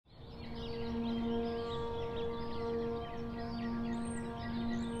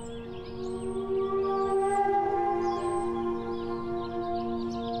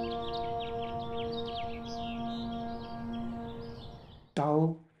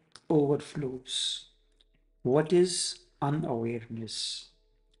Overflows. What is unawareness?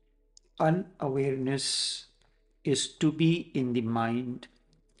 Unawareness is to be in the mind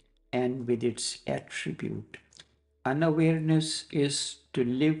and with its attribute. Unawareness is to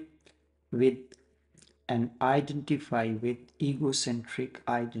live with and identify with egocentric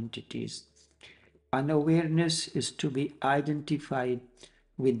identities. Unawareness is to be identified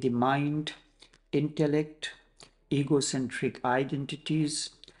with the mind, intellect, egocentric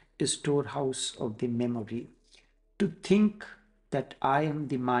identities, a storehouse of the memory. To think that I am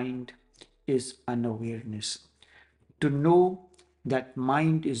the mind is unawareness. To know that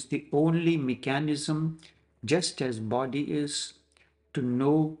mind is the only mechanism, just as body is, to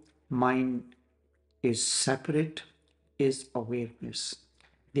know mind is separate, is awareness.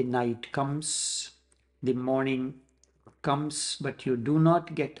 The night comes, the morning comes, but you do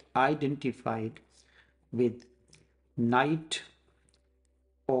not get identified with night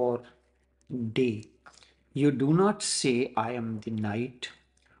or day. You do not say, I am the night.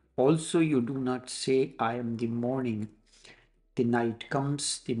 Also, you do not say, I am the morning. The night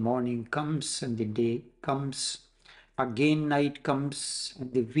comes, the morning comes, and the day comes. Again, night comes,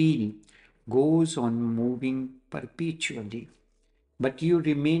 and the wheel goes on moving perpetually. But you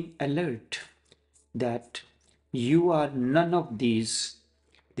remain alert that you are none of these.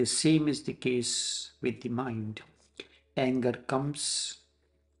 The same is the case with the mind. Anger comes,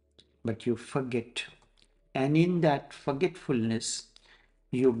 but you forget. And in that forgetfulness,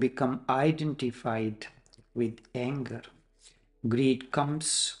 you become identified with anger. Greed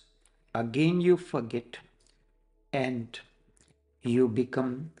comes, again you forget, and you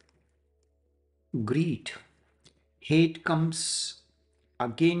become greed. Hate comes,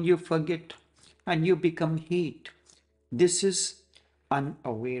 again you forget, and you become hate. This is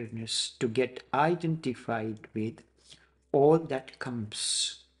unawareness, to get identified with all that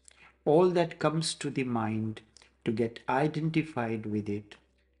comes. All that comes to the mind, to get identified with it,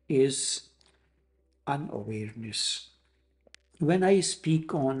 is unawareness. When I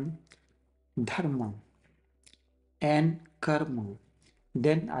speak on dharma and karma,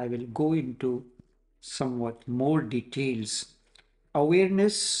 then I will go into somewhat more details.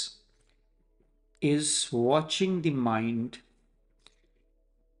 Awareness is watching the mind,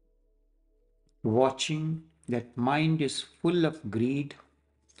 watching that mind is full of greed,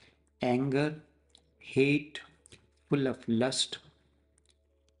 anger, hate, full of lust,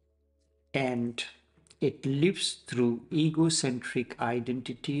 and it lives through egocentric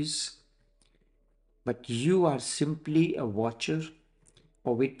identities. But you are simply a watcher,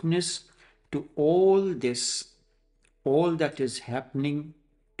 a witness to all this, all that is happening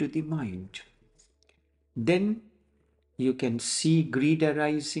to the mind. Then you can see greed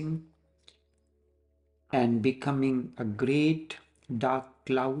arising and becoming a great dark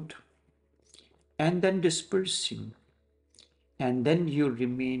cloud, and then dispersing, and then you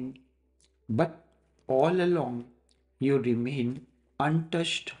remain, but all along you remain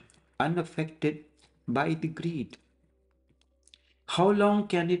untouched, unaffected by the greed. How long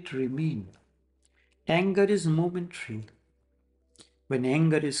can it remain? Anger is momentary. When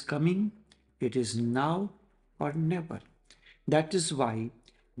anger is coming, it is now or never. That is why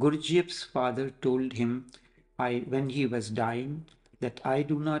Gurdjieff's father told him when he was dying that I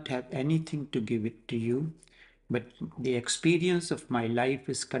do not have anything to give it to you, but the experience of my life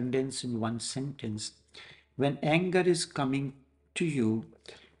is condensed in one sentence. When anger is coming to you,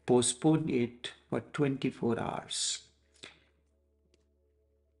 postpone it for 24 hours.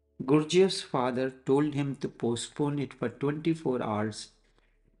 Gurdjieff's father told him to postpone it for 24 hours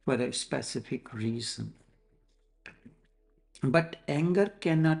for a specific reason. But anger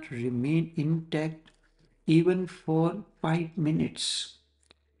cannot remain intact even for 5 minutes.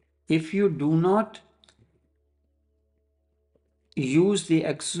 If you do not use the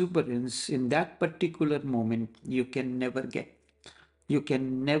exuberance in that particular moment, you can never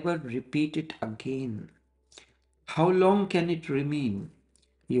repeat it again. How long can it remain?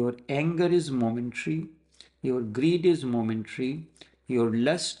 Your anger is momentary, your greed is momentary, your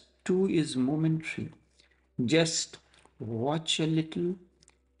lust too is momentary. Just watch a little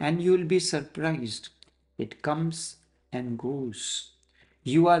and you will be surprised. It comes and goes.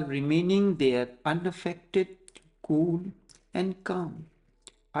 You are remaining there unaffected, cool, and calm.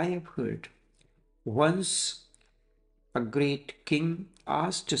 I have heard once a great king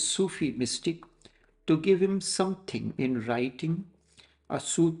asked a Sufi mystic to give him something in writing, a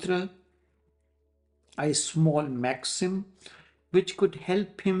sutra, a small maxim which could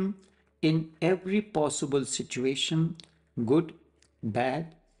help him in every possible situation, good,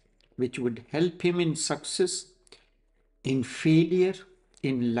 bad, which would help him in success, in failure,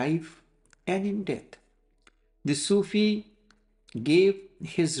 in life and in death. The Sufi gave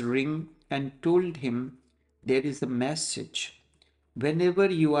his ring and told him, there is a message. Whenever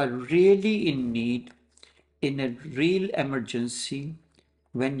you are really in need, in a real emergency,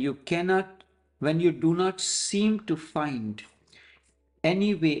 when you cannot, when you do not seem to find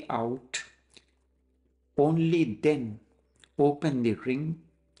any way out, only then open the ring,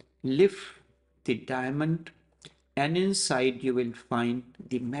 lift the diamond, and inside you will find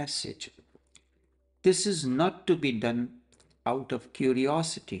the message. This is not to be done out of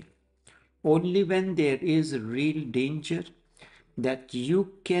curiosity. Only when there is real danger that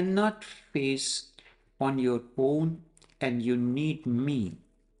you cannot face on your own and you need me,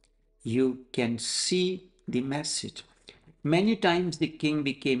 you can see the message. Many times the king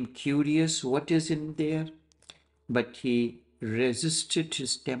became curious what is in there, but he resisted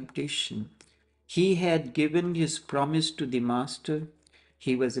his temptation. He had given his promise to the master.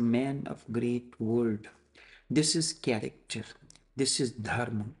 He was a man of great word. This is character. This is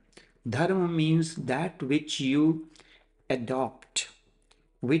dharma. Dharma means that which you adopt,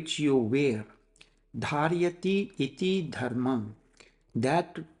 which you wear. Dharyati iti dharma.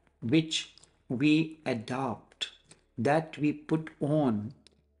 That which we adopt, that we put on,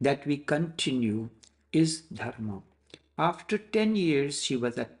 that we continue is dharma. After 10 years, he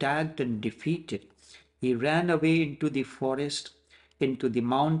was attacked and defeated. He ran away into the forest, into the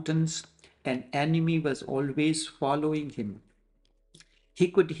mountains. An enemy was always following him. He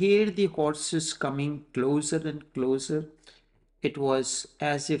could hear the horses coming closer and closer. It was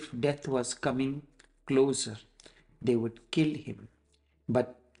as if death was coming closer. They would kill him.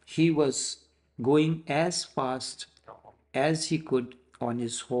 But he was going as fast as he could on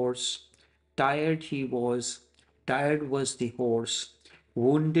his horse. Tired he was, tired was the horse,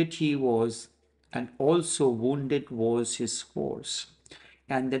 wounded he was, and also wounded was his horse.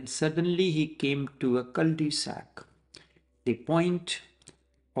 And then suddenly he came to a cul-de-sac, the point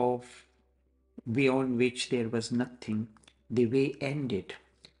of beyond which there was nothing. The way ended,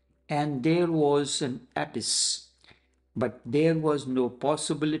 and there was an abyss, but there was no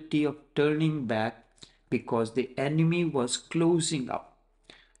possibility of turning back because the enemy was closing up,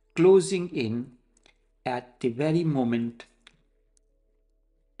 closing in at the very moment,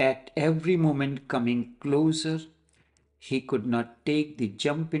 at every moment coming closer. He could not take the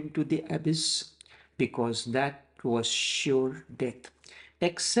jump into the abyss because that was sure death.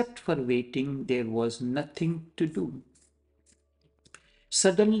 Except for waiting, there was nothing to do.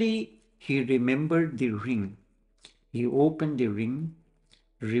 Suddenly, he remembered the ring. He opened the ring,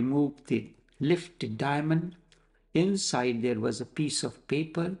 removed the lifted diamond. Inside there was a piece of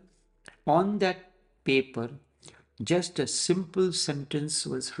paper. On that paper, just a simple sentence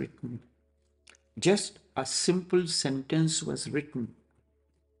was written. Just a simple sentence was written.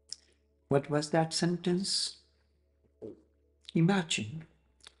 What was that sentence? Imagine.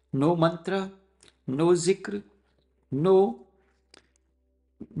 No mantra, no zikr, no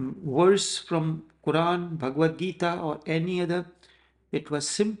verse from Quran, Bhagavad Gita, or any other. It was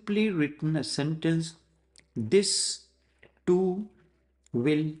simply written a sentence, this too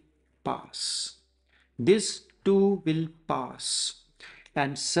will pass. This too will pass.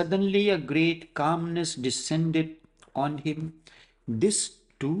 And suddenly a great calmness descended on him. This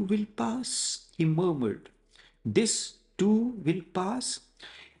too will pass, he murmured. This too will pass.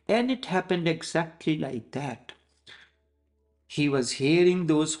 And it happened exactly like that. He was hearing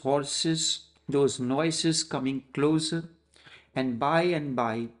those horses, those noises coming closer, and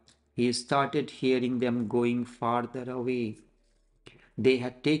by he started hearing them going farther away. They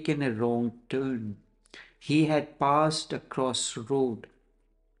had taken a wrong turn. He had passed a crossroad.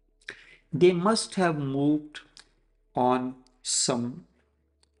 They must have moved on some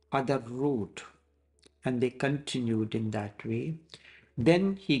other road, and they continued in that way.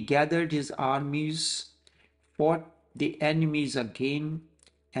 Then he gathered his armies, fought the enemies again,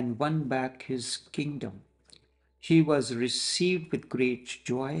 and won back his kingdom. He was received with great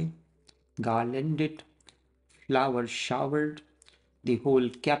joy, garlanded, flowers showered, the whole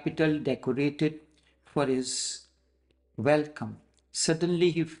capital decorated for his welcome.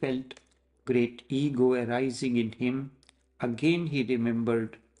 Suddenly he felt great ego arising in him. Again he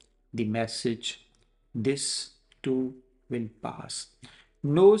remembered the message, this too will pass.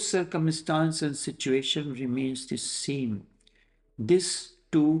 No circumstance and situation remains the same. This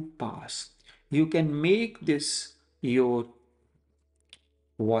too pass. You can make this your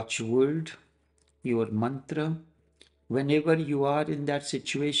watchword, your mantra, whenever you are in that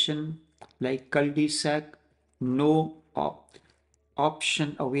situation like cul-de-sac, no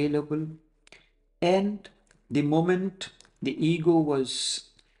option available, and the moment The ego was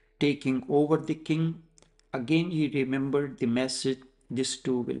taking over the king. Again, he remembered the message, this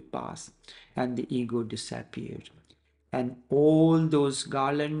too will pass, and the ego disappeared. And all those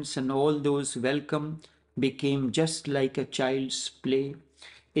garlands and all those welcome became just like a child's play.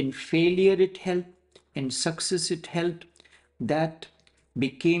 In failure, it helped, in success, it helped. That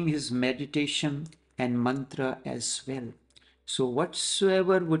became his meditation and mantra as well. So,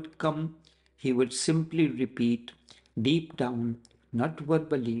 whatsoever would come, he would simply repeat deep down, not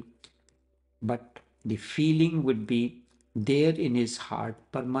verbally, but the feeling would be there in his heart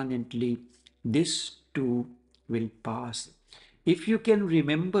permanently. This too will pass. If you can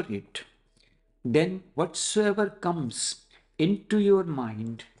remember it, then whatsoever comes into your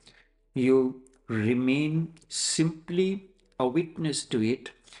mind, you remain simply a witness to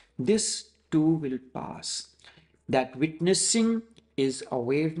it. This too will pass. That witnessing is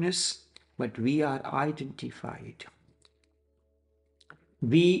awareness, but we are identified.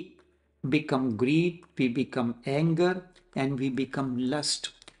 We become greed, we become anger, and we become lust.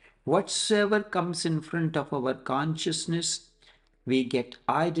 Whatsoever comes in front of our consciousness, we get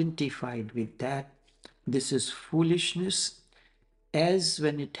identified with that. This is foolishness, as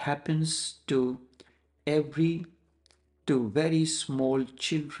when it happens to every to very small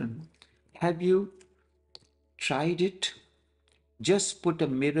children. Have you tried it? Just put a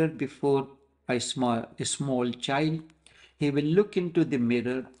mirror before a small child. He will look into the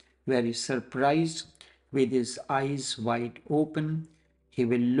mirror, very surprised, with his eyes wide open. He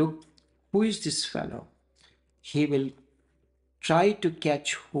will look, who is this fellow? He will try to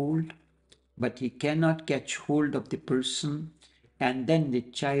catch hold, but he cannot catch hold of the person. And then the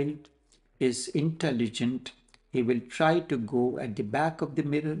child is intelligent. He will try to go at the back of the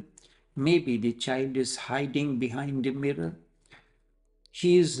mirror. Maybe the child is hiding behind the mirror.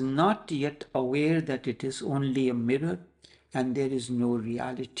 He is not yet aware that it is only a mirror and there is no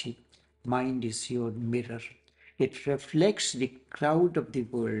reality. Mind is your mirror. It reflects the crowd of the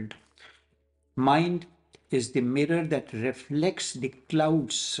world. Mind is the mirror that reflects the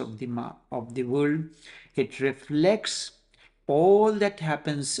clouds of the world. It reflects all that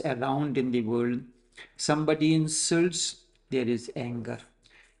happens around in the world. Somebody insults, there is anger.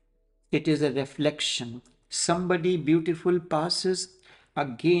 It is a reflection. Somebody beautiful passes,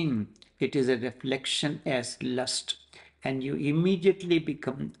 again, it is a reflection as lust, and you immediately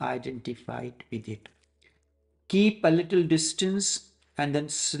become identified with it. Keep a little distance, and then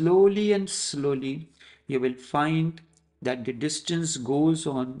slowly and slowly you will find that the distance goes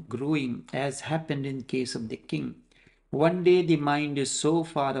on growing, as happened in case of the king. One day the mind is so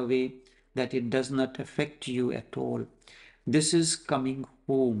far away that it does not affect you at all. This is coming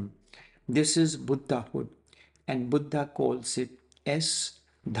home. This is Buddhahood, and Buddha calls it S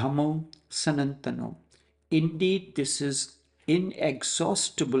Dhammo Sanantano. Indeed, this is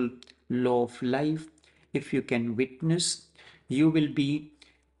inexhaustible law of life. If you can witness, you will be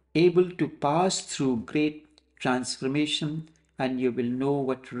able to pass through great transformation, and you will know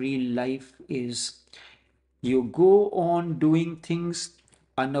what real life is. You go on doing things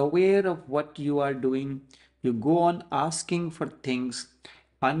unaware of what you are doing. You go on asking for things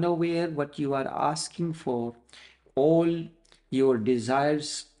unaware what you are asking for. All your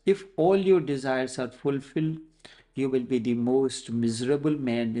desires, if all your desires are fulfilled, you will be the most miserable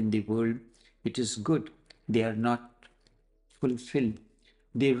man in the world. It is good they are not fulfilled.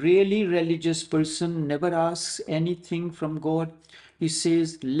 The really religious person never asks anything from God. He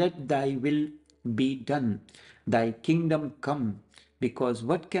says, let thy will be done, thy kingdom come. Because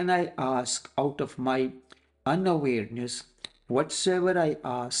what can I ask out of my unawareness? Whatsoever I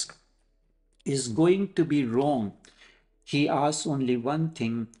ask is going to be wrong. He asks only one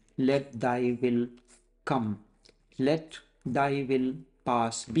thing, let thy will come. Let thy will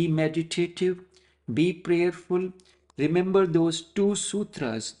pass. Be meditative, be prayerful. Remember those two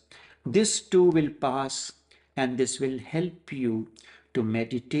sutras. This too will pass, and this will help you to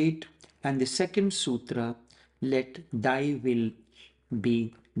meditate. And the second sutra, let thy will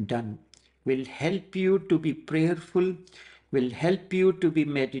be done, will help you to be prayerful, will help you to be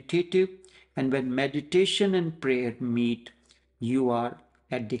meditative. And when meditation and prayer meet, you are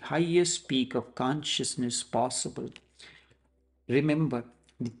at the highest peak of consciousness possible. Remember,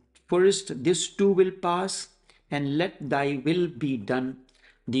 first, this too will pass, and let thy will be done.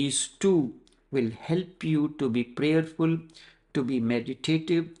 These two will help you to be prayerful, to be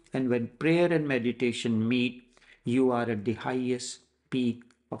meditative, and when prayer and meditation meet, you are at the highest peak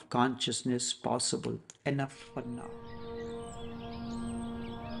of consciousness possible. Enough for now.